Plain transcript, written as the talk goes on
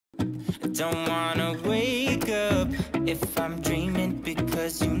I don't wanna wake up if I'm dreaming,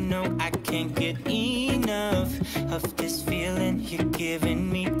 because you know I can't get enough of this feeling you're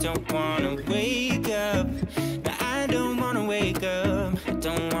giving me. Don't wanna wake up. No, I don't wanna wake up. I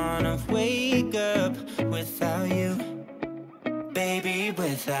don't wanna wake up without you, baby,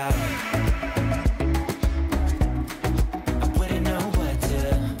 without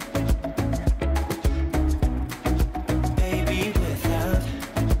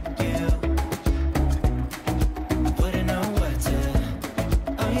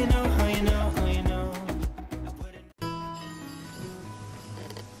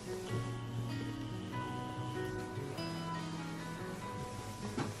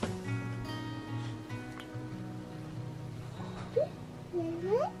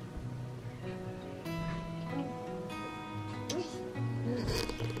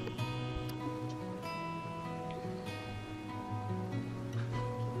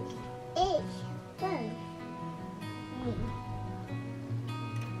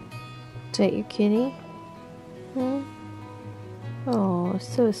Is that your kitty? Huh? Oh,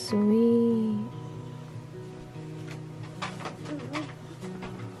 so sweet.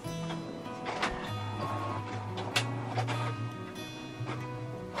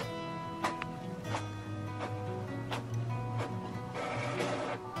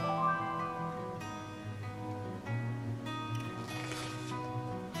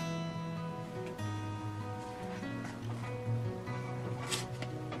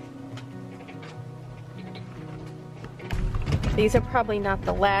 These are probably not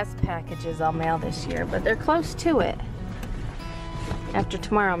the last packages I'll mail this year, but they're close to it. After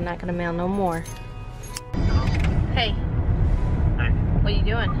tomorrow, I'm not gonna mail no more. Hey. Hey. What are you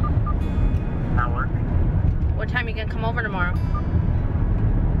doing? Not working. What time are you gonna come over tomorrow?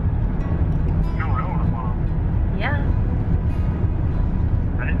 Coming over tomorrow? Yeah.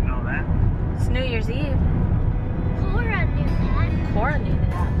 I didn't know that. It's New Year's Eve. Cora knew that. Cora knew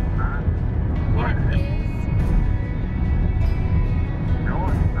that. Yeah, it is. No,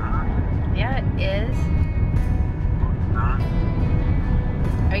 it's not. Yeah, it is. No, it's not.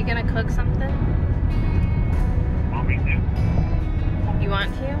 Are you gonna cook something? Want me to? You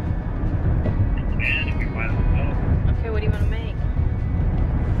want to? You can if you buy the stuff. Okay, what do you want to make?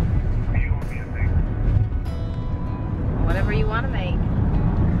 What do you want me to make? Whatever you want to make.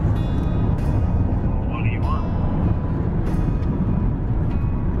 Well, what do you want?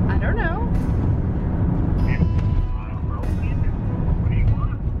 I don't know. I don't know. What do you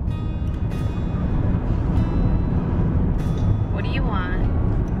want? What do you want?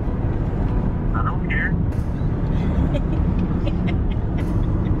 I don't care.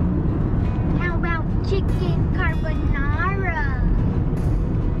 How about chicken carbonara?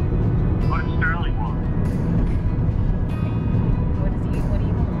 What does Sterling want? What do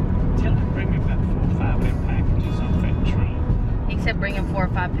you want? Tell him to bring me about 4 or 5 of them packages off that truck. He said bringing 4 or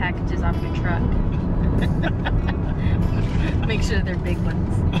 5 packages off your truck. Make sure they're big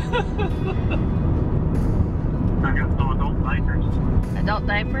ones. I got some adult diapers. Adult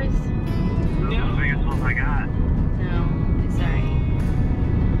diapers? Those are the biggest ones I got. No, it's alright.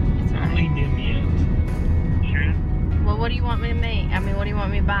 It's I don't alright. need them yet. Shit. Well, what do you want me to make? I mean, what do you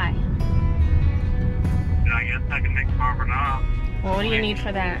want me to buy? I guess I can make carbonara. Well, what do you need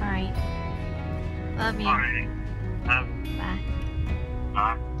for that? Alright. Love you. Alright. Bye.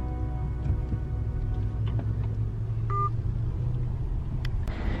 Bye.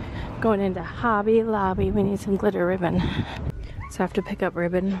 Going into Hobby Lobby. We need some glitter ribbon. So I have to pick up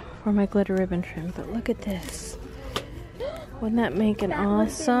ribbon for my glitter ribbon trim. But look at this. Wouldn't that make an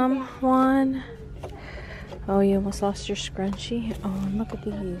awesome one? Oh, you almost lost your scrunchie. Oh, and look at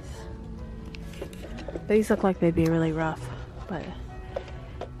these. These look like they'd be really rough. But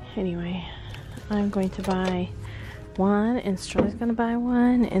anyway, I'm going to buy one, and Sterling's going to buy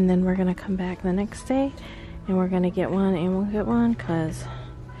one, and then we're going to come back the next day and we're going to get one, and we'll get one, because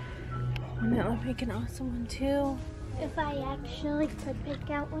wouldn't that make an awesome one too? If I actually could pick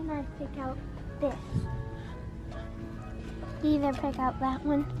out one, I'd pick out this. Either pick out that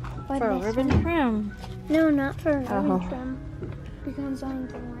one or For a this ribbon one. trim. No, not for a ribbon Oh. trim. Because I'm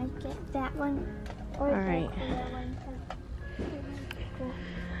gonna like it. That one or All right. that one. Cool.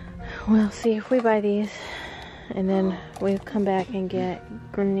 We'll see if we buy these, and then we'll come back and get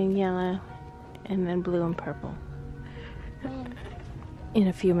green and yellow, and then blue and purple Man. in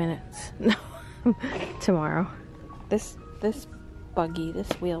a few minutes. No, tomorrow. This buggy, this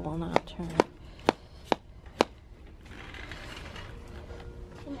wheel will not turn.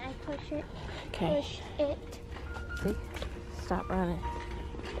 Can I push it? Okay. Push it. See? Stop running.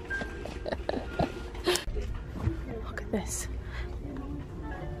 Look at this.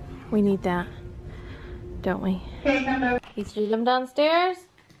 We need that, don't we? You see them downstairs?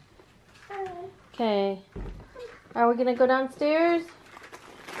 Okay. Are we gonna go downstairs?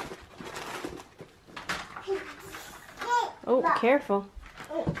 Oh, careful.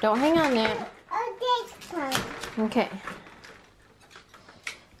 Don't hang on there. Okay.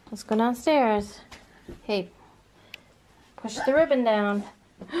 Let's go downstairs. Hey, push the ribbon down.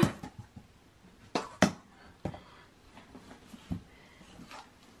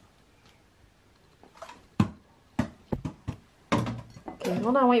 Okay,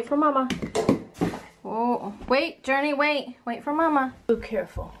 hold on, wait for Mama. Oh, wait, Journey, wait. Wait for Mama. Oh,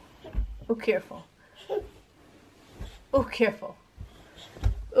 careful. Oh, careful. Oh, careful.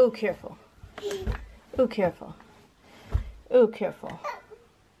 Oh, careful. Oh, careful. Oh, careful.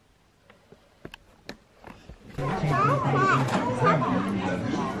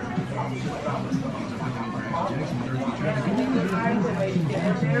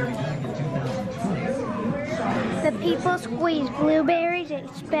 The people squeeze blueberries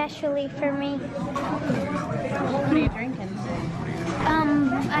especially for me. What are you drinking?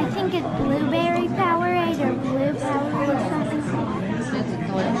 I think it's blueberry Powerade or blue Powerade or something.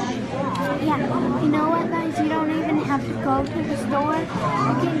 Yeah, you know what guys, you don't even have to go to the store. You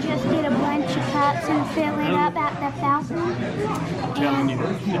can just get a bunch of cups and fill it up at the fountain. I'm telling you,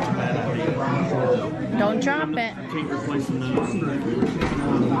 it's a bad idea. Don't drop it. Keep replacing those.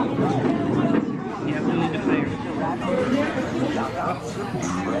 Yeah, we need to pay.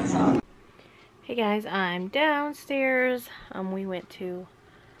 Hey guys, I'm downstairs. We went to,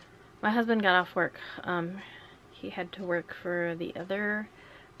 my husband got off work. He had to work for the other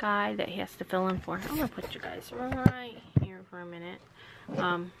guy that he has to fill in for. I'm gonna put you guys right here for a minute.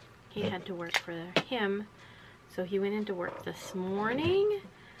 He had to work for him, so he went into work this morning,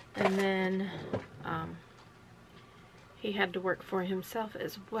 and then he had to work for himself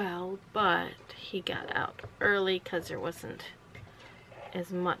as well, but he got out early because there wasn't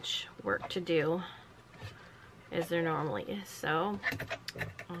as much work to do as there normally is. So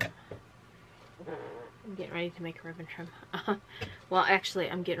I'm getting ready to make a ribbon trim. Well, actually,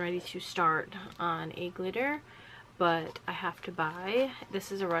 I'm getting ready to start on a glitter, but I have to buy,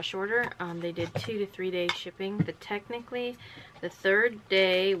 this is a rush order. They did 2 to 3 day shipping, but technically the 3rd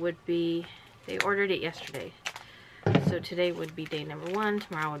day would be, they ordered it yesterday. So today would be day number 1,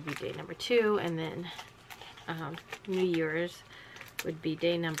 tomorrow would be day number 2, and then New Year's would be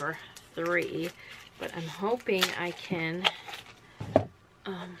day number 3. But I'm hoping I can,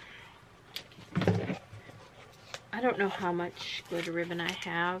 I don't know how much glitter ribbon I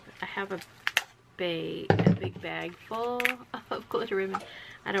have. I have a big bag full of glitter ribbon.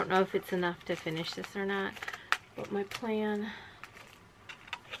 I don't know if it's enough to finish this or not, but my plan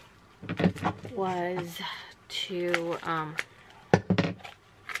was to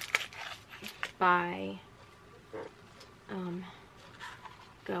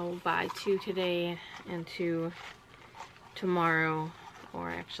go buy 2 today and 2 tomorrow, or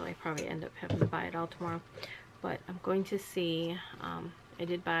actually I probably end up having to buy it all tomorrow. But I'm going to see, I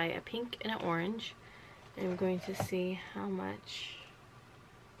did buy a pink and an orange, and I'm going to see how much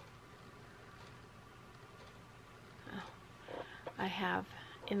I have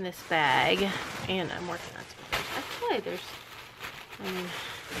in this bag, and I'm working on some. Actually, there's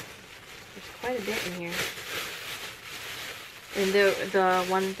quite a bit in here. And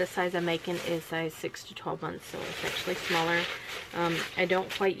the size I'm making is size 6 to 12 months, so it's actually smaller. I don't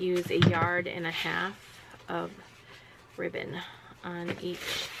quite use 1.5 yards of ribbon on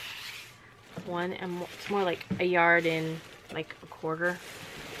each one, and it's more like 1 yard and like 1/4.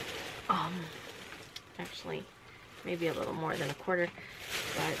 Actually, maybe a little more than 1/4.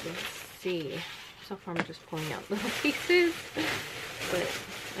 But let's see. So far, I'm just pulling out little pieces. But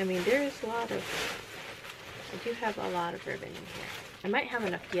I mean, there's a lot of. I do have a lot of ribbon in here. I might have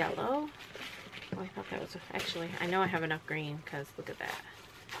enough yellow. Oh, I thought that was, actually, I know I have enough green, because look at that.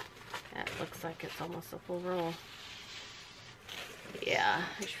 That looks like it's almost a full roll. Yeah,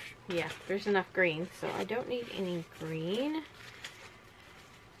 there's enough green, so I don't need any green.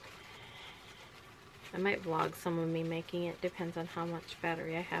 I might vlog some of me making it, depends on how much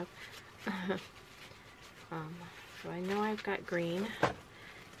battery I have. So I know I've got green.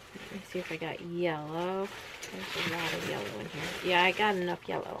 Let me see if I got yellow. There's a lot of yellow in here. Yeah, I got enough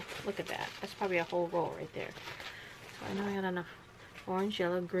yellow. Look at that. That's probably a whole roll right there. So I know I got enough orange,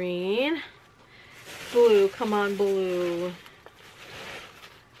 yellow, green, blue. Come on, blue.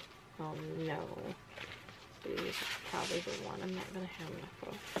 Oh no. Blue is probably the one I'm not going to have enough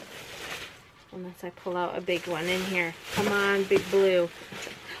of. Unless I pull out a big one in here. Come on, big blue.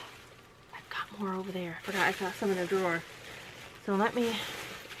 I've got more over there. I forgot I got some in a drawer. So let me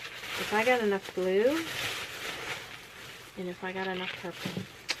If I got enough blue, and if I got enough purple.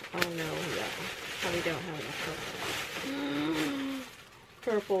 Oh no, probably don't have enough purple.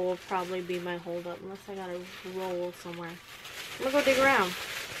 Purple will probably be my holdup unless I gotta roll somewhere. I'm gonna go dig around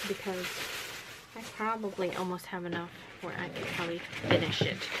because I probably almost have enough where I could probably finish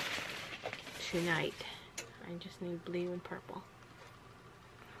it tonight. I just need blue and purple.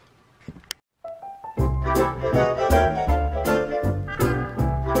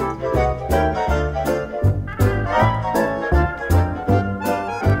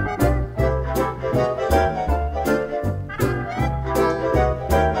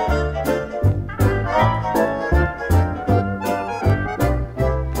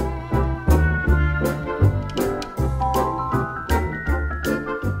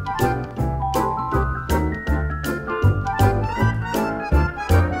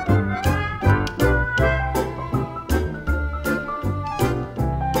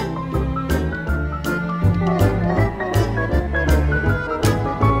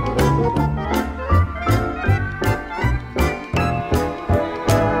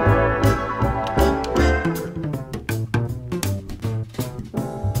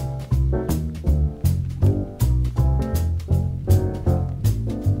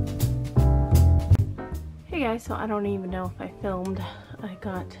 So I don't even know if I filmed. I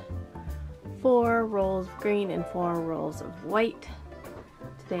got 4 rolls of green and 4 rolls of white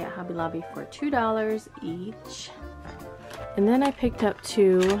today at Hobby Lobby for $2 each. And then I picked up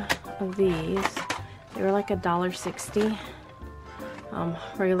 2 of these. They were like $1.60.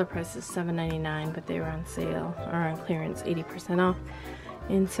 Regular price is $7.99, but they were on sale or on clearance, 80% off.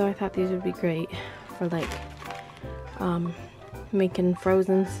 And so I thought these would be great for like making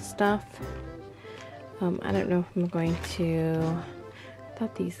frozen stuff. I don't know if I'm going to, I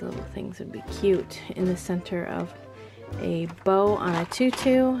thought these little things would be cute in the center of a bow on a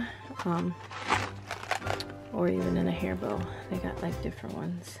tutu, or even in a hair bow. They got like different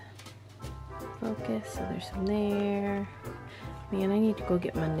ones. Focus, so there's some there. Man, I need to go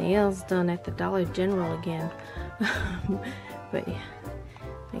get my nails done at the Dollar General again. But yeah,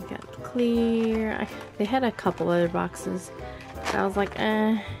 they got clear. They had a couple other boxes. But I was like,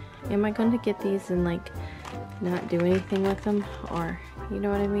 am I going to get these and like not do anything with them, or you know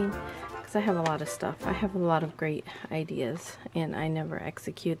what I mean? Because I have a lot of stuff. I have a lot of great ideas and I never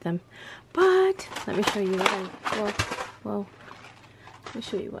execute them. But let me show you what let me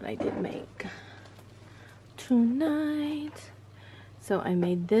show you what I did make tonight. So I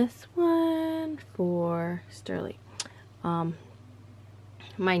made this one for Swirly.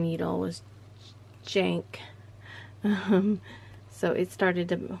 My needle was jank. So it started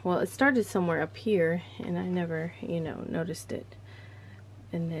to, well, it started somewhere up here and I never, you know, noticed it.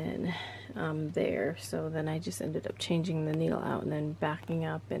 And then there, so then I just ended up changing the needle out and then backing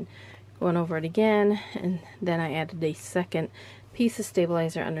up and going over it again. And then I added a second piece of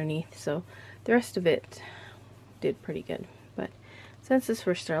stabilizer underneath. So the rest of it did pretty good. But since it's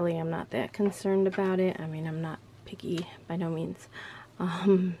for Swirly, I'm not that concerned about it. I mean, I'm not picky by no means.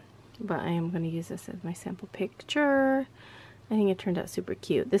 But I am going to use this as my sample picture. I think it turned out super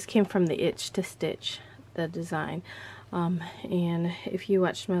cute. This came from the Itch to Stitch, the design. And if you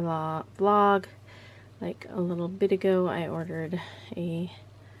watched my vlog like a little bit ago, I ordered a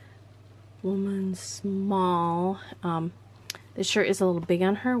woman's small. The shirt is a little big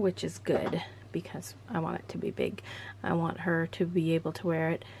on her, which is good because I want it to be big. I want her to be able to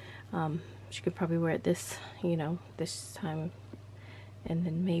wear it. She could probably wear it this, you know, this time, and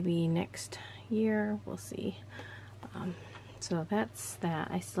then maybe next year, we'll see. So that's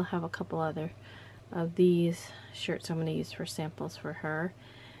that. I still have a couple other of these shirts I'm going to use for samples for her.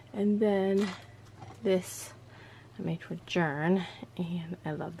 And then this I made for Jern, and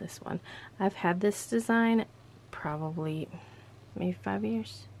I love this one. I've had this design probably maybe 5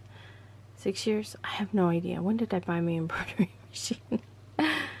 years, 6 years. I have no idea. When did I buy my embroidery machine?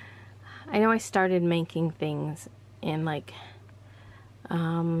 I know I started making things in like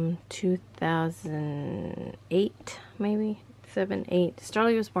 2008, maybe 7, 8.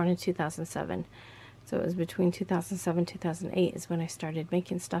 Swirly was born in 2007, so it was between 2007 2008 is when I started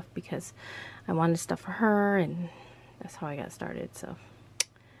making stuff because I wanted stuff for her, and that's how I got started. So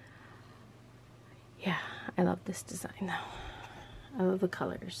yeah, I love this design though. I love the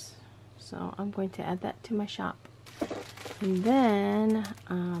colors, so I'm going to add that to my shop. And then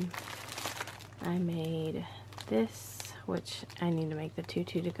I made this, which I need to make the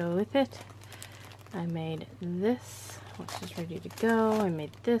tutu to go with it. I made this, which is ready to go. I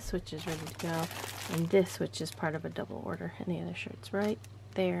made this, which is ready to go. And this, which is part of a double order. And the other shirt's right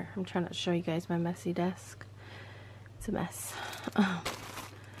there. I'm trying to show you guys my messy desk. It's a mess.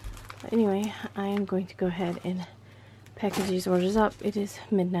 anyway, I am going to go ahead and package these orders up. It is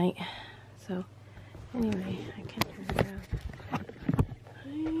midnight. So anyway, I can't turn it around.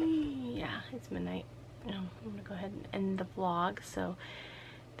 Yeah, it's midnight. I'm gonna go ahead and end the vlog. So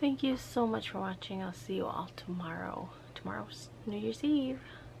thank you so much for watching. I'll see you all tomorrow. Tomorrow's New Year's Eve.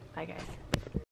 Bye guys.